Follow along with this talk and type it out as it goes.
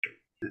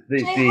Jay,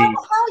 the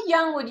how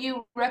young would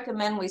you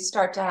recommend we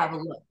start to have a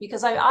look?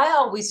 Because I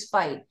always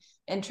fight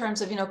in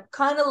terms of,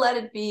 kind of let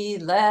it be.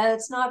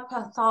 Let's not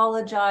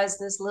pathologize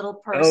this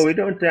little Oh, person. we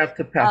don't have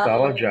to Um,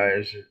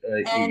 pathologize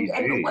and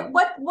EEG.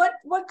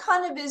 what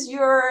kind of is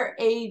your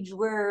age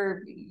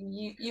where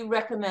you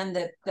recommend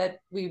that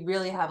we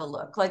really have a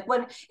look? Like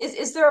when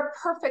is there a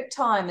perfect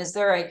time? Is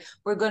there a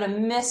we're going to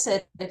miss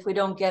it if we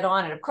don't get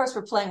on it? Of course,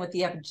 we're playing with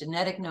the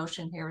epigenetic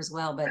notion here as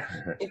well, but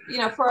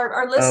if, for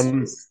our um,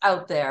 listeners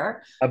out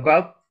there,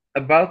 about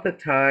about the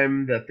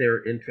time that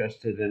they're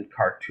interested in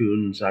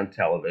cartoons on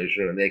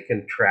television and they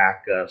can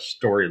track a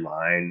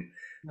storyline,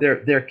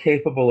 they're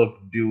capable of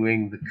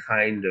doing the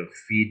kind of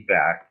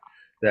feedback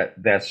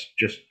that's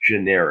just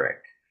generic,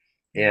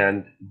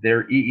 and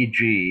their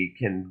EEG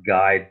can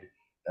guide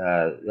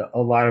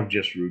a lot of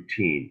just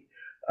routine.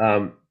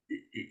 Um,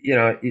 you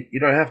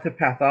don't have to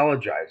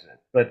pathologize it,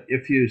 but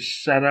if you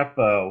set up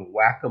a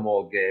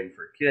whack-a-mole game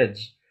for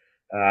kids,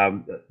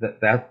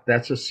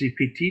 that's a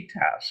CPT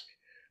task.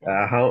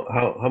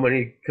 How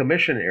many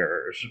commission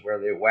errors where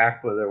they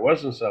whacked where there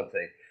wasn't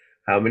something?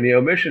 How many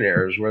omission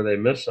errors where they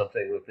missed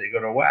something that they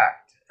could have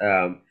whacked?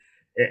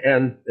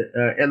 And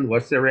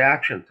what's their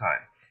reaction time?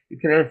 You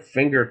can have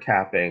finger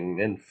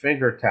tapping and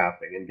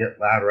get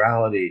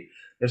laterality.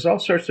 There's all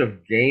sorts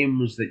of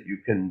games that you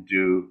can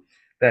do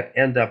that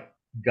end up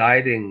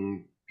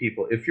guiding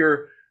people. If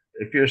you're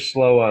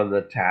slow on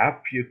the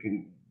tap, you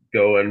can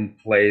go and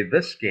play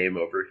this game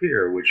over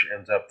here, which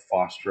ends up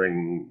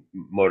fostering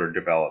motor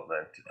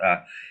development.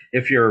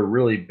 If you're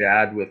really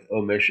bad with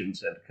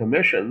omissions and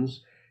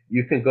commissions,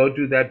 you can go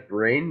do that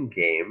brain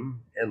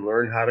game and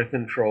learn how to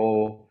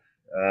control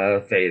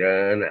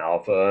theta and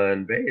alpha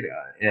and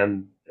beta.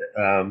 And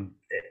um,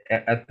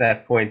 at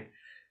that point,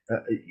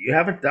 you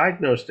haven't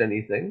diagnosed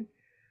anything,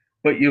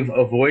 but you've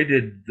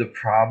avoided the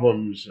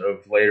problems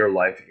of later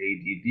life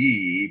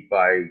ADD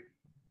by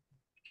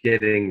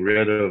getting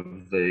rid of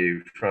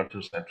the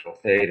frontocentral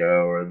theta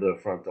or the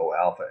frontal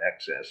alpha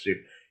excess.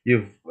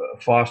 You've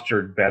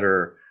fostered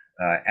better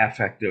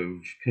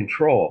affective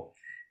control,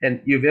 and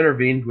you've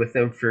intervened with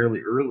them fairly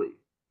early.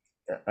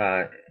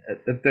 Uh,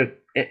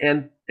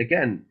 and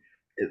again,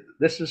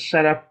 this is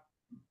set up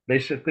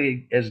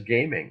basically as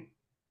gaming,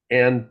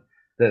 and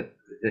that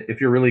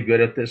if you're really good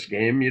at this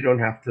game, you don't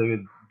have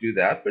to do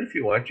that. But if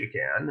you want, you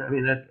can. I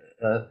mean,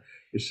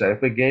 you set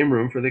up a game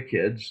room for the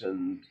kids,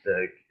 and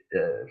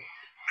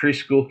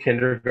preschool,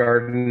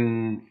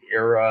 kindergarten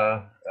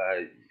era,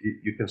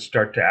 you can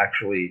start to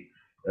actually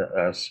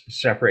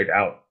separate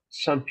out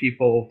some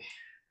people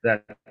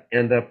that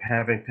end up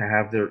having to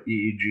have their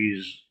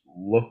EEGs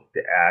looked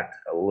at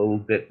a little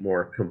bit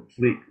more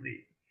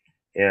completely,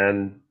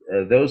 and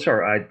those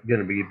are going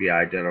to be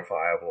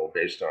identifiable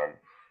based on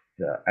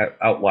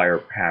outlier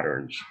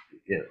patterns.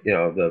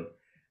 The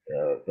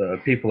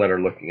people that are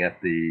looking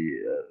at the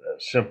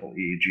simple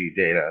EEG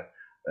data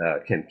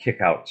can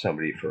kick out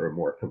somebody for a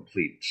more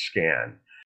complete scan.